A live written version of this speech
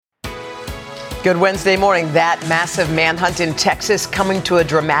Good Wednesday morning. That massive manhunt in Texas coming to a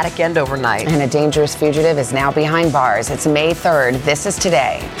dramatic end overnight. And a dangerous fugitive is now behind bars. It's May 3rd. This is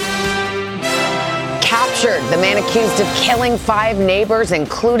Today. Captured. The man accused of killing 5 neighbors,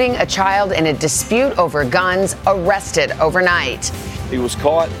 including a child, in a dispute over guns, arrested overnight. He was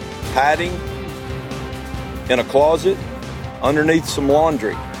caught hiding in a closet underneath some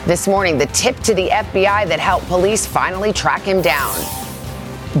laundry. This morning, the tip to the FBI that helped police finally track him down.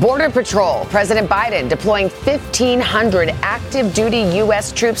 Border Patrol. President Biden deploying 1,500 active duty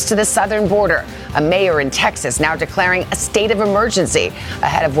U.S. troops to the southern border. A mayor in Texas now declaring a state of emergency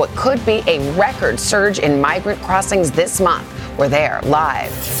ahead of what could be a record surge in migrant crossings this month. We're there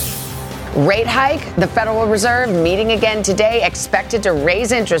live. Rate hike. The Federal Reserve meeting again today, expected to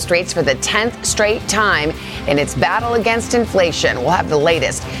raise interest rates for the 10th straight time in its battle against inflation. We'll have the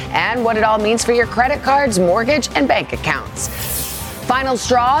latest and what it all means for your credit cards, mortgage, and bank accounts. Final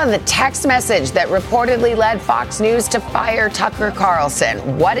straw, the text message that reportedly led Fox News to fire Tucker Carlson,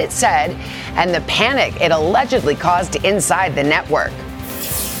 what it said, and the panic it allegedly caused inside the network.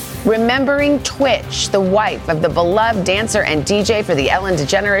 Remembering Twitch, the wife of the beloved dancer and DJ for the Ellen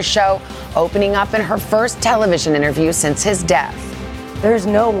DeGeneres Show, opening up in her first television interview since his death. There's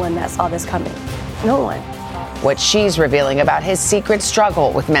no one that saw this coming. No one. What she's revealing about his secret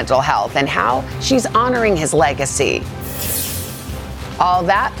struggle with mental health and how she's honoring his legacy. All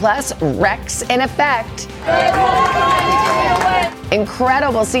that plus Rex in effect.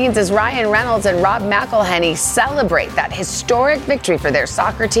 Incredible scenes as Ryan Reynolds and Rob McElhenney celebrate that historic victory for their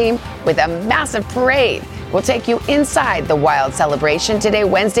soccer team with a massive parade. We'll take you inside the wild celebration today,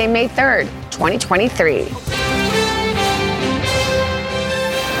 Wednesday, May 3rd, 2023.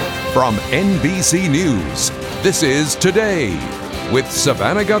 From NBC News, this is Today with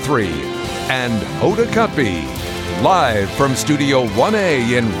Savannah Guthrie and Hoda Kotb. Live from Studio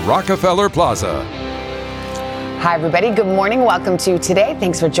 1A in Rockefeller Plaza. Hi, everybody. Good morning. Welcome to Today.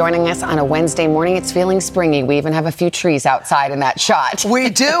 Thanks for joining us on a Wednesday morning. It's feeling springy. We even have a few trees outside in that shot.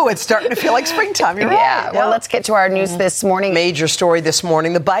 We do. It's starting to feel like springtime. You're yeah. right. Well, let's get to our news this morning. Major story this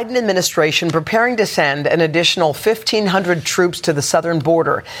morning. The Biden administration preparing to send an additional 1,500 troops to the southern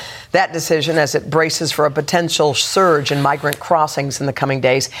border. That decision as it braces for a potential surge in migrant crossings in the coming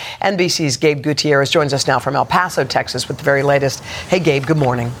days. NBC's Gabe Gutierrez joins us now from El Paso, Texas, with the very latest. Hey, Gabe, good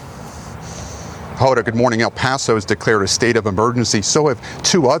morning. Hoda, good morning. El Paso has declared a state of emergency. So have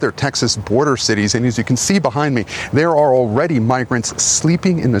 2 other Texas border cities. And as you can see behind me, there are already migrants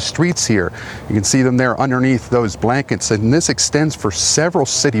sleeping in the streets here. You can see them there underneath those blankets. And this extends for several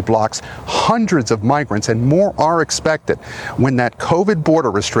city blocks. Hundreds of migrants and more are expected when that COVID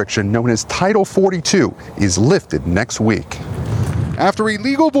border restriction known as Title 42 is lifted next week. After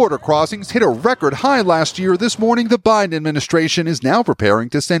illegal border crossings hit a record high last year, this morning the Biden administration is now preparing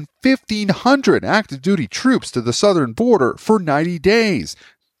to send 1,500 active duty troops to the southern border for 90 days.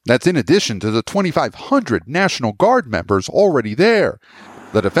 That's in addition to the 2,500 National Guard members already there.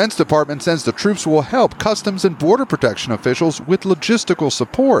 The Defense Department says the troops will help Customs and Border Protection officials with logistical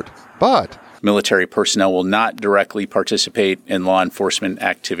support, but military personnel will not directly participate in law enforcement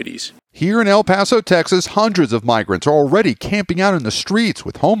activities. Here in El Paso, Texas, hundreds of migrants are already camping out in the streets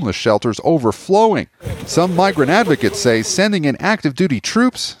with homeless shelters overflowing. Some migrant advocates say sending in active duty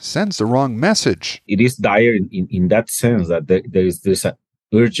troops sends the wrong message. It is dire in that sense that there's an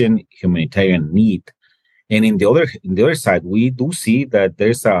urgent humanitarian need. And in the other side, we do see that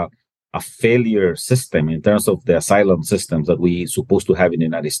there's a failure system in terms of the asylum systems that we supposed to have in the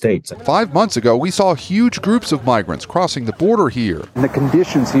United States. 5 months ago, we saw huge groups of migrants crossing the border here. And the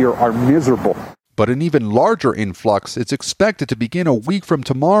conditions here are miserable. But an even larger influx is expected to begin a week from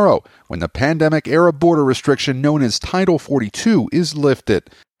tomorrow when the pandemic-era border restriction known as Title 42 is lifted.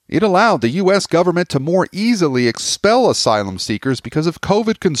 It allowed the U.S. government to more easily expel asylum seekers because of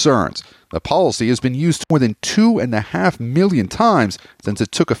COVID concerns. The policy has been used more than 2.5 million times since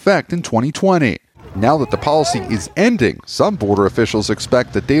it took effect in 2020. Now that the policy is ending, some border officials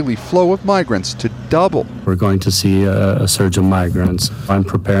expect the daily flow of migrants to double. We're going to see a surge of migrants. I'm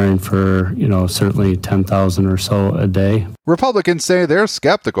preparing for, certainly 10,000 or so a day. Republicans say they're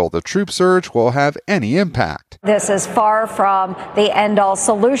skeptical the troop surge will have any impact. This is far from the end-all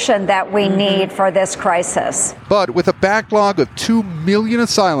solution that we need for this crisis. But with a backlog of 2 million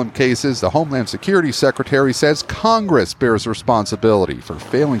asylum cases, the Homeland Security Secretary says Congress bears responsibility for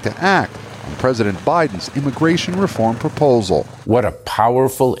failing to act on President Biden's immigration reform proposal. What a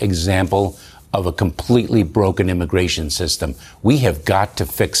powerful example of a completely broken immigration system. We have got to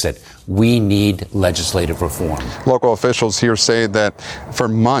fix it. We need legislative reform. Local officials here say that for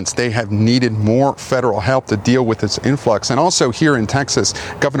months they have needed more federal help to deal with this influx. And also here in Texas,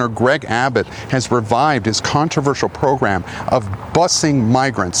 Governor Greg Abbott has revived his controversial program of busing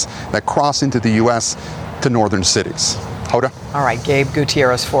migrants that cross into the U.S. to northern cities. Hoda? All right, Gabe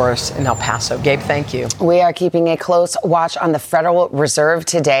Gutierrez for us in El Paso. Gabe, thank you. We are keeping a close watch on the Federal Reserve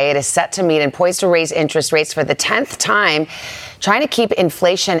today. It is set to meet and poised to raise interest rates for the 10th time, trying to keep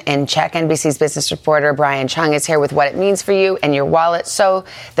inflation in check. NBC's business reporter Brian Chung is here with what it means for you and your wallet. So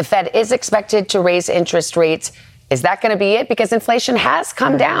the Fed is expected to raise interest rates. Is that going to be it? Because inflation has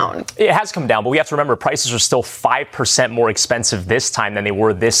come down. It has come down, but we have to remember prices are still 5% more expensive this time than they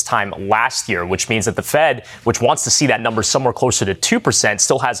were this time last year, which means that the Fed, which wants to see that number somewhere closer to 2%,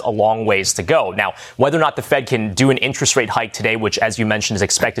 still has a long ways to go. Now, whether or not the Fed can do an interest rate hike today, which, as you mentioned, is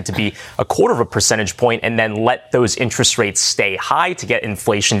expected to be 0.25 percentage point, and then let those interest rates stay high to get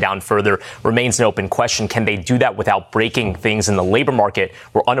inflation down further, remains an open question. Can they do that without breaking things in the labor market,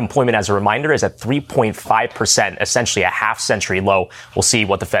 where unemployment, as a reminder, is at 3.5%? Essentially a half-century low. We'll see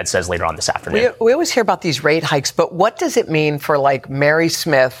what the Fed says later on this afternoon. We always hear about these rate hikes, but what does it mean for, like, Mary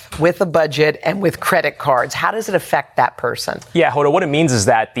Smith with a budget and with credit cards? How does it affect that person? Yeah, Hoda, what it means is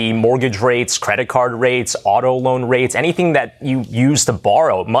that the mortgage rates, credit card rates, auto loan rates, anything that you use to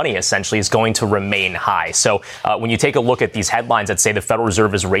borrow money, essentially, is going to remain high. So when you take a look at these headlines that say the Federal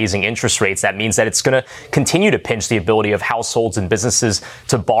Reserve is raising interest rates, that means that it's going to continue to pinch the ability of households and businesses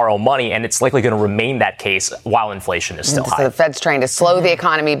to borrow money, and it's likely going to remain that case while inflation is still high. So the Fed's trying to slow the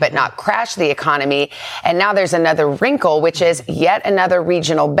economy but not crash the economy. And now there's another wrinkle, which is yet another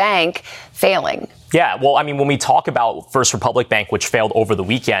regional bank failing. Yeah, well, I mean, when we talk about First Republic Bank, which failed over the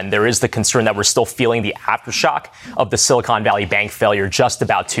weekend, there is the concern that we're still feeling the aftershock of the Silicon Valley Bank failure just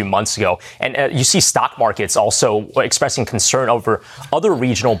about 2 months ago. And you see stock markets also expressing concern over other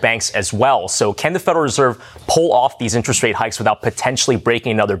regional banks as well. So can the Federal Reserve pull off these interest rate hikes without potentially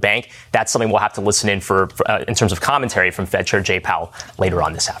breaking another bank? That's something we'll have to listen in for in terms of commentary from Fed Chair Jay Powell later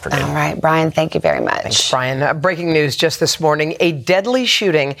on this afternoon. All right, Brian, thank you very much. Thanks, Brian. Breaking news just this morning, a deadly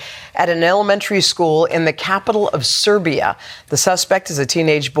shooting at an elementary school in the capital of Serbia. The suspect is a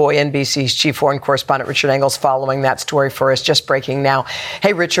teenage boy. NBC's chief foreign correspondent Richard Engels following that story for us, just breaking now.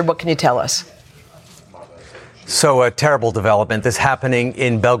 Hey, Richard, what can you tell us? So a terrible development. This happening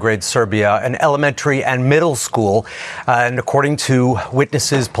in Belgrade, Serbia, an elementary and middle school. And according to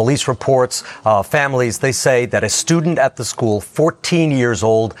witnesses, police reports, families, they say that a student at the school, 14 years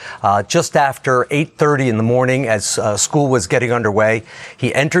old, just after 8:30 in the morning as school was getting underway,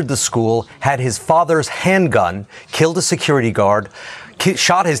 he entered the school, had his father's handgun, killed a security guard,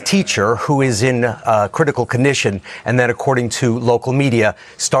 shot his teacher, who is in critical condition, and then, according to local media,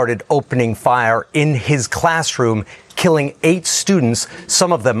 started opening fire in his classroom, killing 8 students,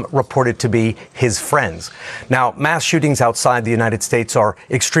 some of them reported to be his friends. Now, mass shootings outside the United States are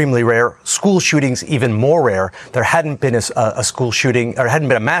extremely rare. School shootings even more rare. There hadn't been a school shooting, or hadn't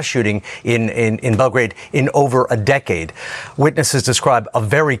been a mass shooting in Belgrade in over a decade. Witnesses describe a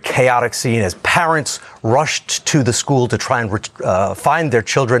very chaotic scene as parents rushed to the school to try and find their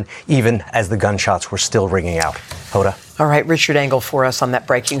children, even as the gunshots were still ringing out. Hoda. All right, Richard Engel for us on that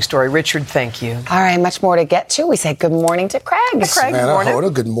breaking story. Richard, thank you. All right, much more to get to. We say good morning to Craig. Craig, good morning.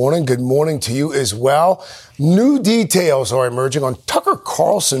 Hoda, good morning. Good morning to you as well. New details are emerging on Tucker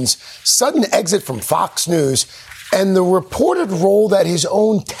Carlson's sudden exit from Fox News and the reported role that his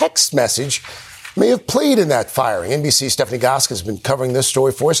own text message may have played in that firing. NBC's Stephanie Gosk has been covering this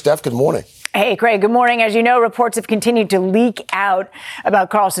story for us. Steph, good morning. Hey, Craig, good morning. As you know, reports have continued to leak out about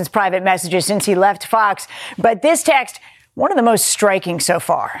Carlson's private messages since he left Fox. But this text, one of the most striking so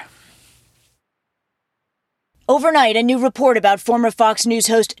far. Overnight, a new report about former Fox News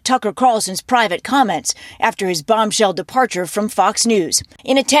host Tucker Carlson's private comments after his bombshell departure from Fox News.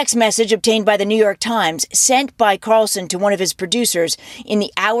 In a text message obtained by the New York Times, sent by Carlson to one of his producers in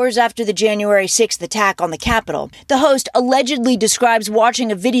the hours after the January 6th attack on the Capitol, the host allegedly describes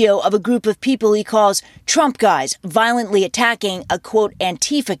watching a video of a group of people he calls Trump guys violently attacking a, quote,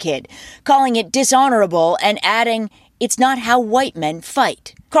 Antifa kid, calling it dishonorable and adding, "It's not how white men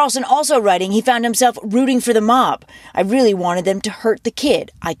fight." Carlson also writing he found himself rooting for the mob. "I really wanted them to hurt the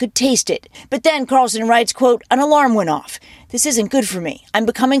kid. I could taste it." But then Carlson writes, quote, "An alarm went off. This isn't good for me. I'm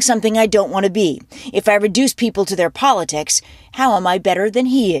becoming something I don't want to be. If I reduce people to their politics, how am I better than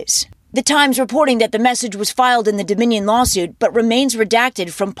he is?" The Times reporting that the message was filed in the Dominion lawsuit but remains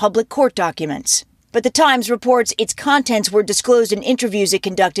redacted from public court documents. But the Times reports its contents were disclosed in interviews it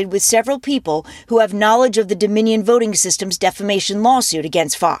conducted with several people who have knowledge of the Dominion voting system's defamation lawsuit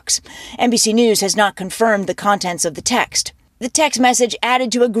against Fox. NBC News has not confirmed the contents of the text. The text message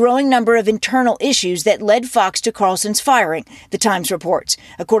added to a growing number of internal issues that led Fox to Carlson's firing, the Times reports,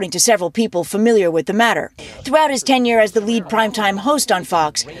 according to several people familiar with the matter. Throughout his tenure as the lead primetime host on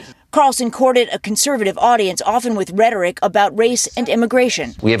Fox, Carlson courted a conservative audience, often with rhetoric about race and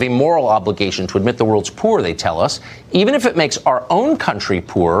immigration. We have a moral obligation to admit the world's poor, they tell us, even if it makes our own country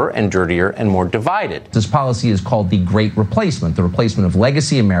poorer and dirtier and more divided. This policy is called the Great Replacement, the replacement of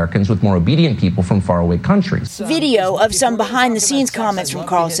legacy Americans with more obedient people from faraway countries. Video of some behind-the-scenes comments from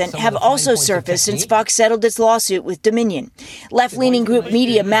Carlson have also surfaced since Fox settled its lawsuit with Dominion. Left-leaning group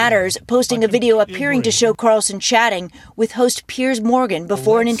Media Matters posting a video appearing to show Carlson chatting with host Piers Morgan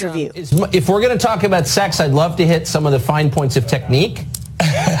before an interview. If we're going to talk about sex, I'd love to hit some of the fine points of technique.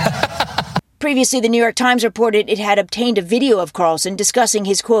 Previously, the New York Times reported it had obtained a video of Carlson discussing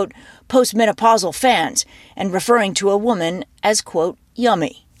his, quote, postmenopausal fans and referring to a woman as, quote,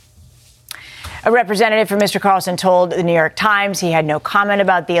 yummy. A representative for Mr. Carlson told the New York Times he had no comment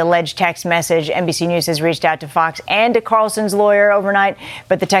about the alleged text message. NBC News has reached out to Fox and to Carlson's lawyer overnight,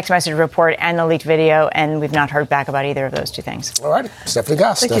 but the text message report and the leaked video, and we've not heard back about either of those two things. All right. Stephanie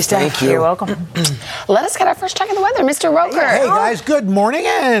Goss. Thank you, Steph. Thank you. You're welcome. Let us get our first check of the weather. Mr. Roker. Hey, guys. Good morning,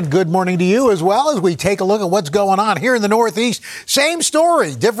 and good morning to you as well as we take a look at what's going on here in the Northeast. Same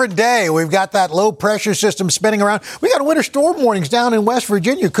story, different day. We've got that low pressure system spinning around. We got winter storm warnings down in West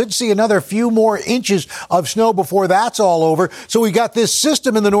Virginia. Could see another few more inches of snow before that's all over. So we got this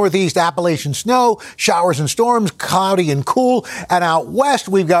system in the Northeast, Appalachian snow, showers and storms, cloudy and cool. And out west,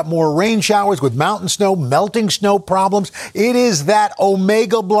 we've got more rain showers with mountain snow, melting snow problems. It is that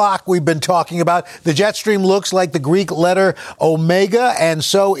Omega block we've been talking about. The jet stream looks like the Greek letter Omega. And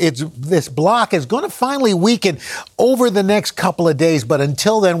so this block is going to finally weaken over the next couple of days. But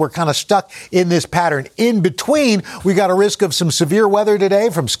until then, we're kind of stuck in this pattern. In between, we got a risk of some severe weather today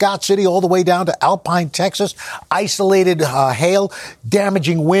from Scott City all the way down to Alpine, Texas. Isolated hail,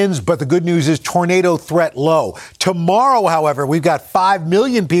 damaging winds, but the good news is tornado threat low. Tomorrow, however, we've got 5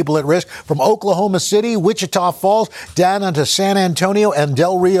 million people at risk from Oklahoma City, Wichita Falls, down onto San Antonio and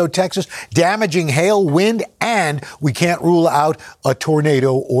Del Rio, Texas. Damaging hail, wind, and we can't rule out a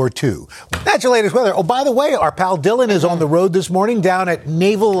tornado or two. That's your latest weather. Oh, by the way, our pal Dylan is on the road this morning down at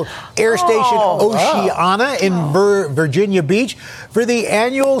Naval Air Station Oceana in Virginia Beach for the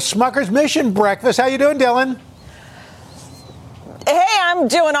annual Smucker's Mission breakfast. How you doing, Dylan? Hey, I'm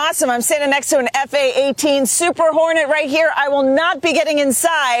doing awesome. I'm sitting next to an FA-18 Super Hornet right here. I will not be getting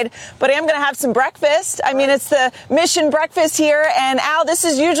inside, but I am going to have some breakfast. I mean, it's the mission breakfast here. And Al, this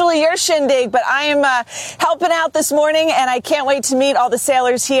is usually your shindig, but I am helping out this morning, and I can't wait to meet all the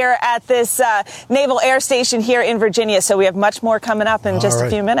sailors here at this Naval Air Station here in Virginia. So we have much more coming up in just a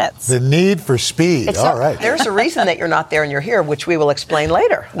few minutes. The need for speed. All right. There's a reason that you're not there and you're here, which we will explain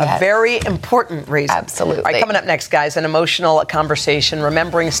later. Yes. A very important reason. Absolutely. All right, coming up next, guys, an emotional conversation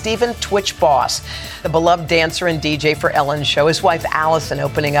remembering Stephen Twitch Boss, the beloved dancer and DJ for Ellen's show. His wife, Allison,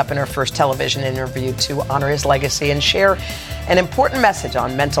 opening up in her first television interview to honor his legacy and share an important message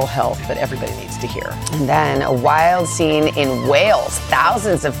on mental health that everybody needs to hear. And then a wild scene in Wales.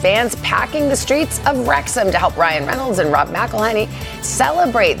 Thousands of fans packing the streets of Wrexham to help Ryan Reynolds and Rob McElhenney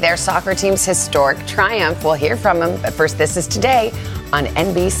celebrate their soccer team's historic triumph. We'll hear from them. But first, this is Today on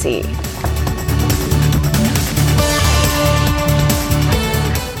NBC.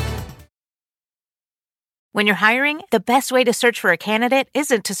 When you're hiring, the best way to search for a candidate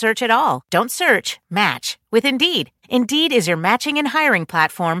isn't to search at all. Don't search, match with Indeed. Indeed is your matching and hiring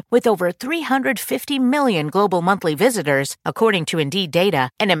platform with over 350 million global monthly visitors, according to Indeed data,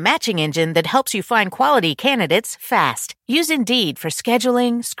 and a matching engine that helps you find quality candidates fast. Use Indeed for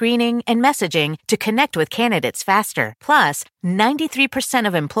scheduling, screening, and messaging to connect with candidates faster. Plus, 93%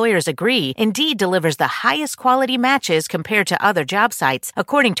 of employers agree Indeed delivers the highest quality matches compared to other job sites,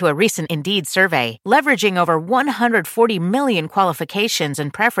 according to a recent Indeed survey. Leveraging over 140 million qualifications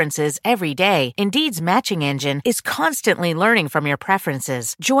and preferences every day, Indeed's matching engine is constantly learning from your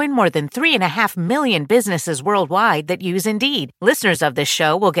preferences. Join more than 3.5 million businesses worldwide that use Indeed. Listeners of this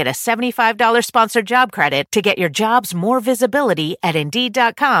show will get a $75 sponsored job credit to get your jobs more visibility at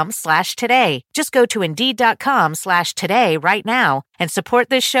Indeed.com/today. Just go to Indeed.com/today right now and support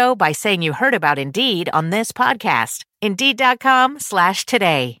this show by saying you heard about Indeed on this podcast.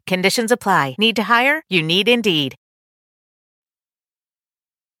 Indeed.com/today. Conditions apply. Need to hire? You need Indeed.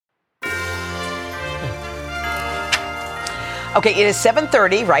 Okay, it is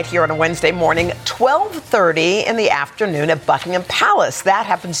 7:30 right here on a Wednesday morning, 12:30 in the afternoon at Buckingham Palace. That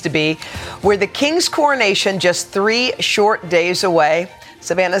happens to be where the King's coronation just 3 short days away.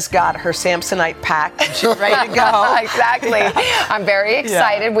 Savannah's got her Samsonite packed. She's ready to go. Exactly. I'm very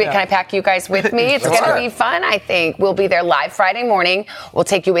excited. Can I pack you guys with me? It's going to be fun, I think. We'll be there live Friday morning. We'll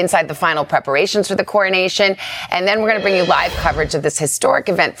take you inside the final preparations for the coronation. And then we're going to bring you live coverage of this historic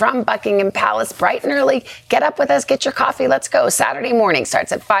event from Buckingham Palace bright and early. Get up with us. Get your coffee. Let's go. Saturday morning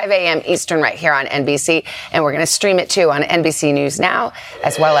starts at 5 a.m. Eastern right here on NBC. And we're going to stream it, too, on NBC News Now,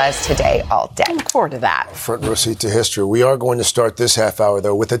 as well as Today All Day. I look forward to that. Front row seat to history. We are going to start this half hour,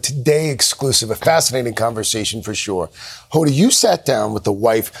 though, with a Today exclusive, a fascinating conversation for sure. Hoda, you sat down with the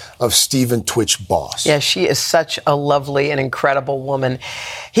wife of Stephen Twitch Boss. Yeah, she is such a lovely and incredible woman.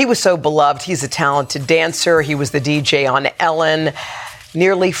 He was so beloved. He's a talented dancer. He was the DJ on Ellen.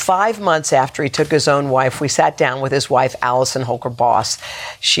 Nearly 5 months after he took his own wife, we sat down with his wife, Allison Holker Boss.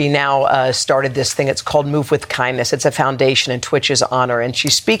 She now started this thing. It's called Move with Kindness. It's a foundation in Twitch's honor. And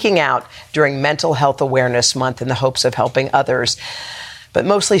she's speaking out during Mental Health Awareness Month in the hopes of helping others. But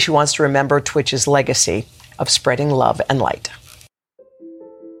mostly she wants to remember Twitch's legacy of spreading love and light.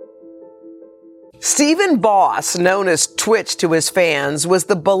 Stephen Boss, known as Twitch to his fans, was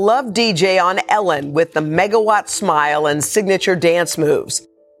the beloved DJ on Ellen with the megawatt smile and signature dance moves.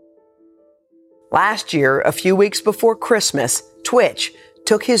 Last year, a few weeks before Christmas, Twitch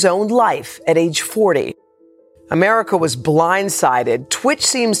took his own life at age 40. America was blindsided. Twitch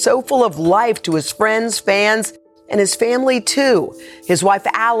seemed so full of life to his friends, fans, and his family, too. His wife,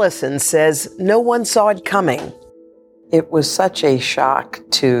 Allison, says no one saw it coming. It was such a shock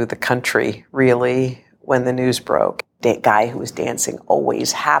to the country, really, when the news broke. The guy who was dancing,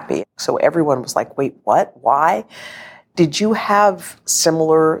 always happy. So everyone was like, wait, what? Why? Did you have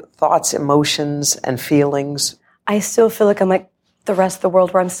similar thoughts, emotions, and feelings? I still feel like I'm like the rest of the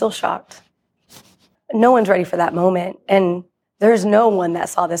world where I'm still shocked. No one's ready for that moment. And there's no one that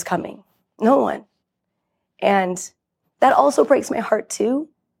saw this coming. No one. And that also breaks my heart too.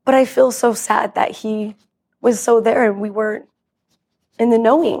 But I feel so sad that he was so there and we weren't in the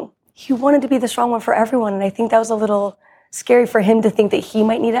knowing. He wanted to be the strong one for everyone. And I think that was a little scary for him to think that he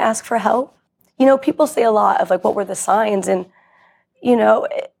might need to ask for help. You know, people say a lot of like, what were the signs? And, you know,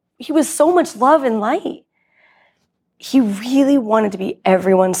 he was so much love and light. He really wanted to be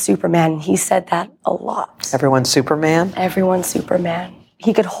everyone's Superman. He said that a lot. Everyone's Superman? Everyone's Superman.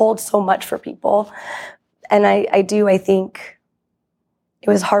 He could hold so much for people. And I think it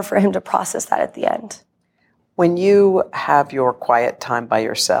was hard for him to process that at the end. When you have your quiet time by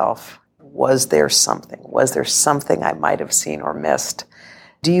yourself, was there something I might have seen or missed?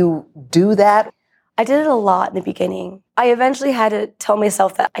 Do you do that? I did it a lot in the beginning. I eventually had to tell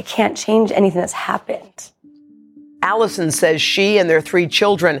myself that I can't change anything that's happened. Allison says she and their 3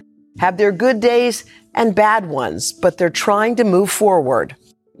 children have their good days and bad ones, but they're trying to move forward.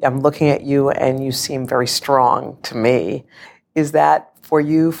 I'm looking at you and you seem very strong to me. Is that for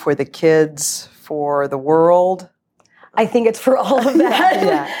you, for the kids, for the world? I think it's for all of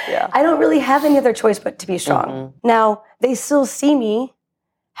that. Yeah. I don't really have any other choice but to be strong. Mm-hmm. Now, they still see me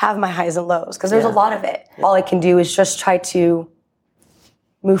have my highs and lows because there's a lot of it. All I can do is just try to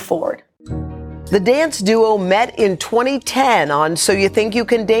move forward. The dance duo met in 2010 on So You Think You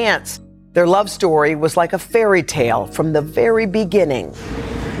Can Dance. Their love story was like a fairy tale from the very beginning.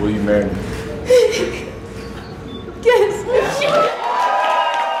 Will you marry me? Yes.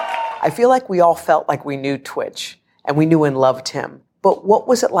 I feel like we all felt like we knew Twitch and we knew and loved him. But what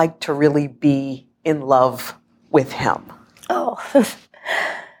was it like to really be in love with him? Oh,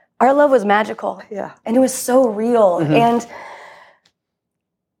 our love was magical. Yeah. And it was so real. Mm-hmm. And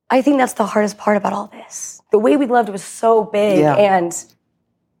I think that's the hardest part about all this. The way we loved was so big. Yeah. And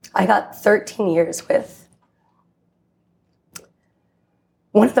I got 13 years with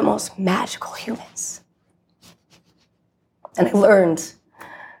one of the most magical humans. And I learned,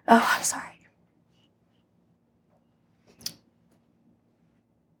 I'm sorry.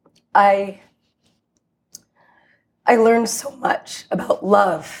 I learned so much about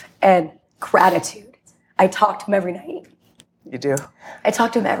love and gratitude. I talk to him every night. You do? I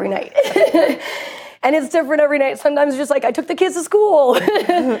talk to him every night. And it's different every night. Sometimes it's just like, I took the kids to school.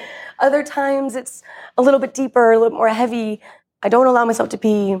 Other times it's a little bit deeper, a little more heavy. I don't allow myself to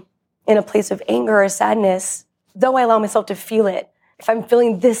be in a place of anger or sadness, though I allow myself to feel it. If I'm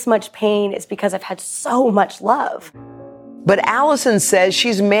feeling this much pain, it's because I've had so much love. But Allison says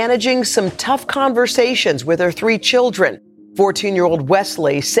she's managing some tough conversations with her 3 children, 14-year-old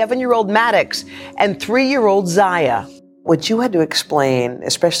Wesley, 7-year-old Maddox, and 3-year-old Zaya. What you had to explain,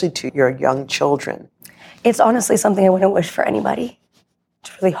 especially to your young children. It's honestly something I wouldn't wish for anybody.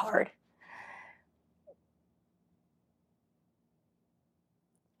 It's really hard.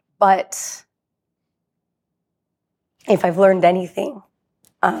 But if I've learned anything,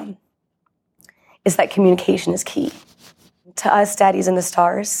 is that communication is key. To us, Daddy's in the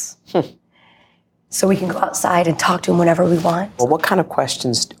stars. So we can go outside and talk to him whenever we want. Well, what kind of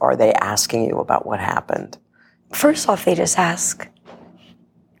questions are they asking you about what happened? First off, they just ask,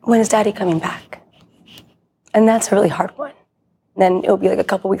 when is Daddy coming back? And that's a really hard one. Then it'll be like a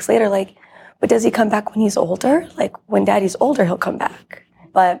couple weeks later, like, but does he come back when he's older? Like, when Daddy's older, he'll come back.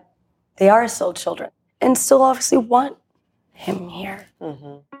 But they are still children and still obviously want him here.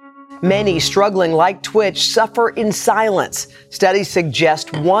 Many struggling like Twitch suffer in silence. Studies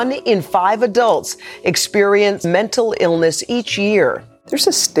suggest 1 in 5 adults experience mental illness each year. There's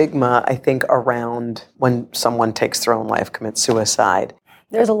a stigma, I think, around when someone takes their own life, commits suicide.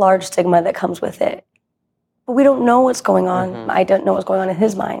 There's a large stigma that comes with it. But we don't know what's going on. I don't know what's going on in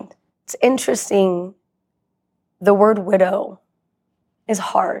his mind. It's interesting. The word widow is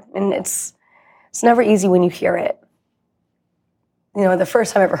hard, and it's never easy when you hear it. You know, the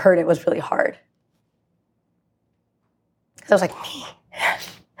first time I ever heard it was really hard. Because I was like, me.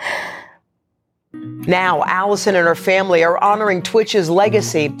 Now, Allison and her family are honoring Twitch's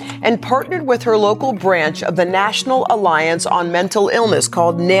legacy and partnered with her local branch of the National Alliance on Mental Illness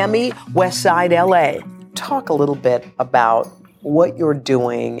called NAMI Westside LA. Talk a little bit about what you're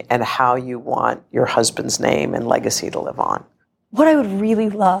doing and how you want your husband's name and legacy to live on. What I would really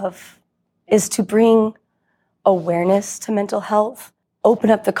love is to bring awareness to mental health,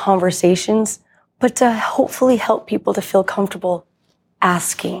 open up the conversations, but to hopefully help people to feel comfortable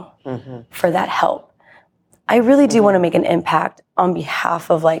asking for that help. I really do want to make an impact on behalf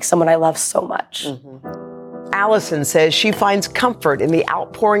of like someone I love so much. Allison says she finds comfort in the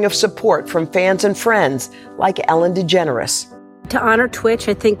outpouring of support from fans and friends like Ellen DeGeneres. To honor Twitch,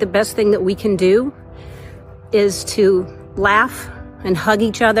 I think the best thing that we can do is to laugh and hug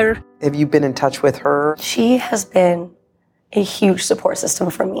each other. Have you been in touch with her? She has been a huge support system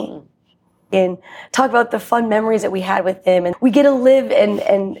for me. And talk about the fun memories that we had with him. And we get to live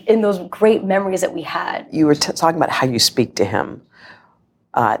in those great memories that we had. You were talking about how you speak to him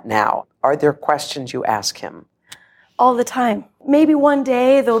now. Are there questions you ask him? All the time. Maybe one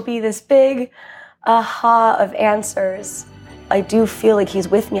day there'll be this big aha of answers. I do feel like he's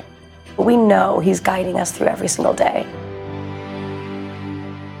with me. But we know he's guiding us through every single day.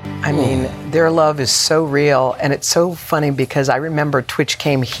 I mean, their love is so real, and it's so funny because I remember Twitch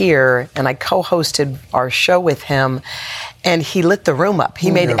came here, and I co-hosted our show with him, and he lit the room up.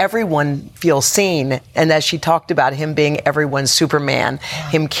 He made everyone feel seen, and as she talked about him being everyone's Superman,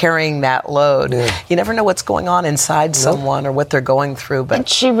 him carrying that load. You never know what's going on inside someone or what they're going through. But and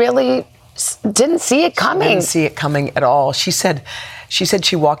she really didn't see it coming. Didn't see it coming at all. She said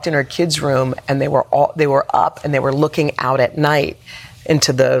she walked in her kids' room, and they were up, and they were looking out at night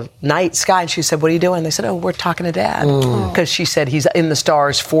into the night sky, and she said, "What are you doing?" They said, "Oh, we're talking to Dad," because she said he's in the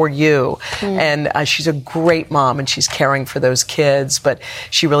stars for you. And she's a great mom, and she's caring for those kids, but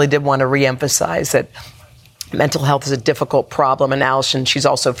she really did want to reemphasize that mental health is a difficult problem. And Allison, she's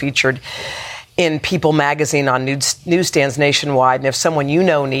also featured in People magazine on newsstands nationwide. And if someone you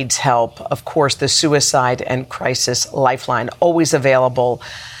know needs help, of course, the Suicide and Crisis Lifeline, always available.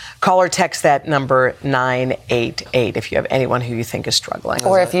 Call or text that number 988 if you have anyone who you think is struggling.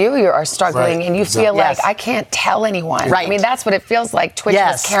 Or if you are struggling and you feel like, I can't tell anyone. Right. I mean, that's what it feels like. Twitch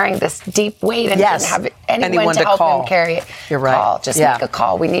was carrying this deep weight and didn't have anyone to help him carry it. You're right. Call. Just make a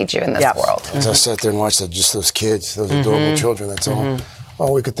call. We need you in this world. As I sat there and watched just those kids, those adorable children, that's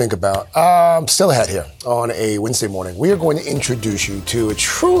all we could think about. Still ahead here on a Wednesday morning, we are going to introduce you to a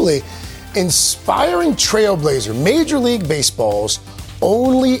truly inspiring trailblazer, Major League Baseball's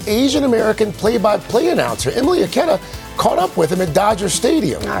only Asian American play-by-play announcer. Emily Aketa caught up with him at Dodger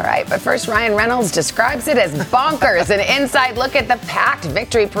Stadium. All right, but first, Ryan Reynolds describes it as bonkers. An inside look at the packed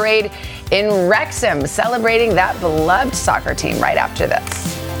victory parade in Wrexham, celebrating that beloved soccer team right after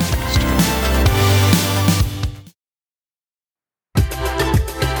this.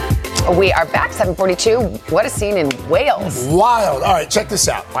 We are back, 7:42. What a scene in Wales. Wild. All right, check this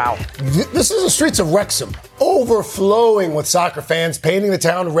out. Wow. This is the streets of Wrexham, overflowing with soccer fans, painting the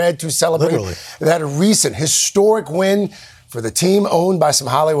town red to celebrate that recent historic win for the team owned by some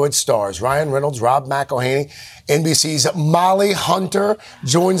Hollywood stars. Ryan Reynolds, Rob McElhenney, NBC's Molly Hunter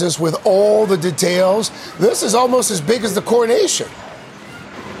joins us with all the details. This is almost as big as the coronation.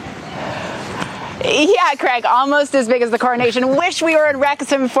 Yeah, Craig, almost as big as the coronation. Wish we were in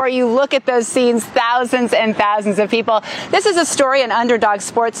Wrexham for you. Look at those scenes, thousands and thousands of people. This is a story, an underdog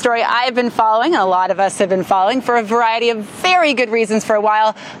sports story I've been following, and a lot of us have been following for a variety of very good reasons for a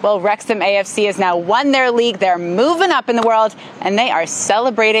while. Well, Wrexham AFC has now won their league. They're moving up in the world, and they are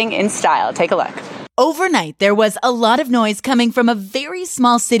celebrating in style. Take a look. Overnight, there was a lot of noise coming from a very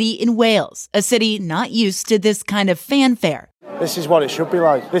small city in Wales, a city not used to this kind of fanfare. This is what it should be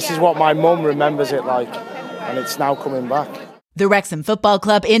like. This is what my mum remembers it like, and it's now coming back. The Wrexham Football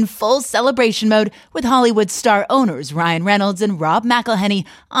Club in full celebration mode with Hollywood star owners Ryan Reynolds and Rob McElhenney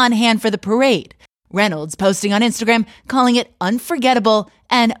on hand for the parade. Reynolds posting on Instagram calling it unforgettable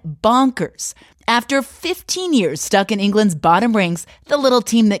and bonkers. After 15 years stuck in England's bottom ranks, the little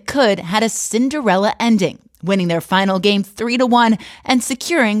team that could had a Cinderella ending, winning their final game 3-1 and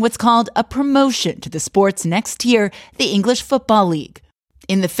securing what's called a promotion to the sport's next tier, the English Football League.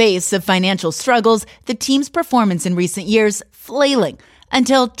 In the face of financial struggles, the team's performance in recent years flailing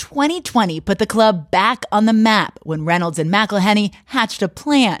until 2020 put the club back on the map when Reynolds and McElhenney hatched a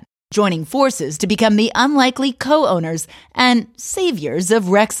plan, joining forces to become the unlikely co-owners and saviors of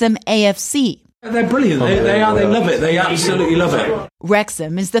Wrexham AFC. They're brilliant. They are. They love it. They absolutely love it.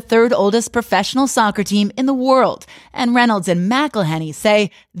 Wrexham is the third oldest professional soccer team in the world, and Reynolds and McElhenney say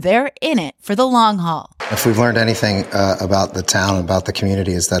they're in it for the long haul. If we've learned anything about the town, about the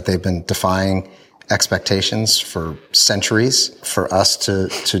community, is that they've been defying expectations for centuries. For us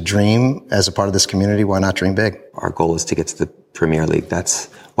to dream as a part of this community, why not dream big? Our goal is to get to the Premier League.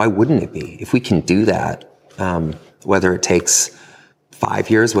 Why wouldn't it be? If we can do that, whether it takes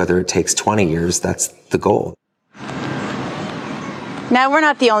 5 years, whether it takes 20 years, that's the goal. Now, we're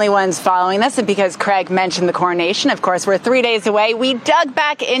not the only ones following this, and because Craig mentioned the coronation, of course, we're 3 days away. We dug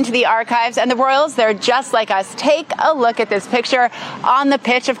back into the archives, and the Royals, they're just like us. Take a look at this picture on the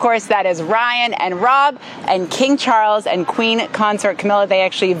pitch. Of course, that is Ryan and Rob and King Charles and Queen Consort Camilla. They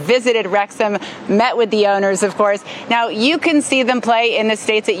actually visited Wrexham, met with the owners, of course. Now, you can see them play in the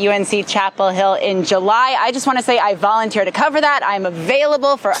States at UNC Chapel Hill in July. I just want to say I volunteer to cover that. I'm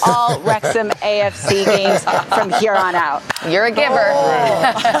available for all Wrexham AFC games from here on out. You're a giver.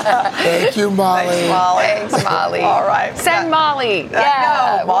 Thank you, Molly. Thanks, Molly. All right. Send Molly.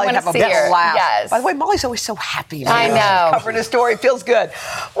 Yeah. We Molly want have to a see big her. laugh. Yes. By the way, Molly's always so happy. I know. Covering a story feels good.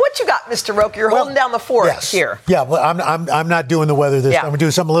 What you got, Mr. Roker? You're holding down the fort here. Yeah, well, I'm not doing the weather this time. I'm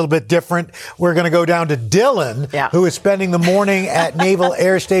doing something a little bit different. We're going to go down to Dylan, who is spending the morning at Naval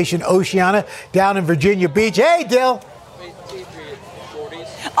Air Station Oceana down in Virginia Beach. Hey, Dill.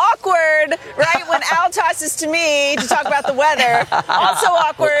 Awkward, right? When Al tosses to me to talk about the weather. Also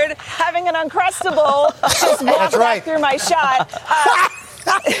awkward, having an Uncrustable just walk back through my shot.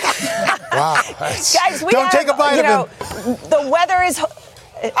 Wow. Guys, we don't have, take a bite of him. The weather is...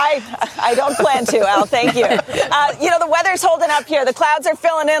 I don't plan to, Al. Thank you. The weather's holding up here. The clouds are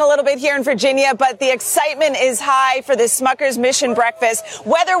filling in a little bit here in Virginia, but the excitement is high for this Smucker's Mission Breakfast.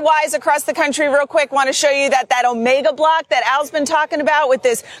 Weather-wise across the country, real quick, want to show you that Omega block that Al's been talking about with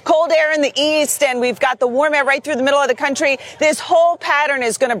this cold air in the east, and we've got the warm air right through the middle of the country. This whole pattern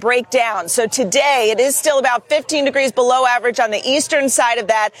is going to break down. So today, it is still about 15 degrees below average on the eastern side of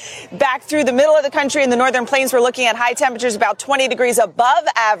that. Back through the middle of the country in the northern plains, we're looking at high temperatures about 20 degrees above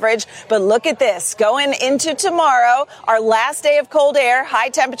average. But look at this. Going into tomorrow, our last day of cold air, high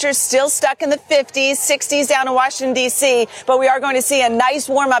temperatures still stuck in the 50s, 60s down in Washington, D.C. But we are going to see a nice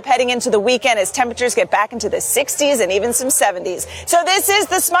warm up heading into the weekend as temperatures get back into the 60s and even some 70s. So this is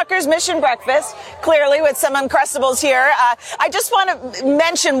the Smucker's Mission Breakfast, clearly with some Uncrustables here. I just want to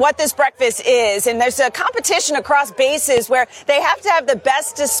mention what this breakfast is. And there's a competition across bases where they have to have the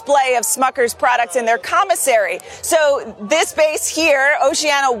best display of Smucker's products in their commissary. So this base here,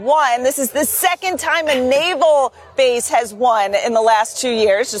 Oceana won. This is the second time a naval base has won in the last 2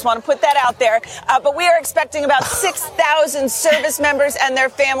 years. Just want to put that out there. But we are expecting about 6,000 service members and their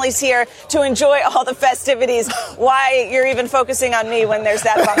families here to enjoy all the festivities. Why you're even focusing on me when there's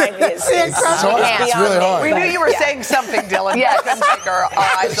that behind me is it's really hard. We knew you were saying something, Dylan. Yes. I couldn't take our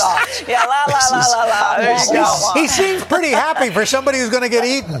eyes off. Yeah, la, la, la, la, la. There you go. He seems pretty happy for somebody who's going to get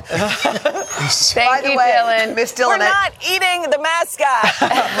eaten. Thank you, Dylan. Miss Dylan. We're not eating the mascot.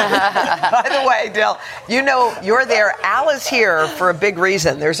 By the way, Dill, you know you're there. Al is here for a big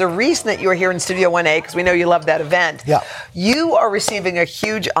reason. There's a reason that you're here in Studio 1A because we know you love that event. Yeah. You are receiving a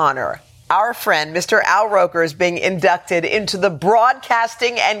huge honor. Our friend, Mr. Al Roker, is being inducted into the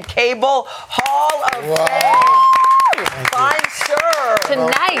Broadcasting and Cable Hall of Fame. Fine, sir.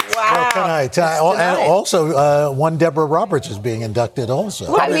 tonight. Wow. Tonight. And also, one Deborah Roberts is being inducted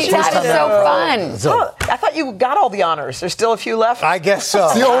also. I mean, that is so fun. So, I thought you got all the honors. There's still a few left. I guess so.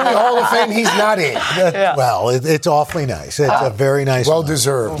 It's the only Hall of Fame he's not in. Well, it's awfully nice. It's a very nice Well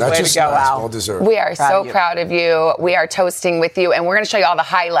deserved. Not just nice, well deserved. We are so proud of you. We are toasting with you, and we're going to show you all the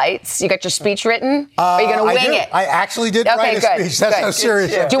highlights. You got your speech written? Or are you going to wing it? I actually did write a speech. That's how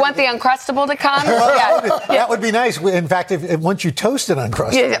serious. Do you want the Uncrustable to come? That would be nice. In fact, if once you toast it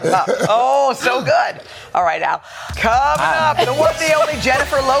Uncrustable. Oh, so good. All right, Al. Coming up, the one, the only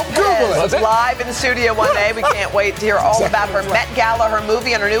Jennifer Lopez live in the studio one day. We can't wait to hear all about her Met Gala, her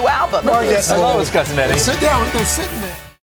movie, and her new album. Hello, it's Cousin Eddie. Sit down. They're sitting there.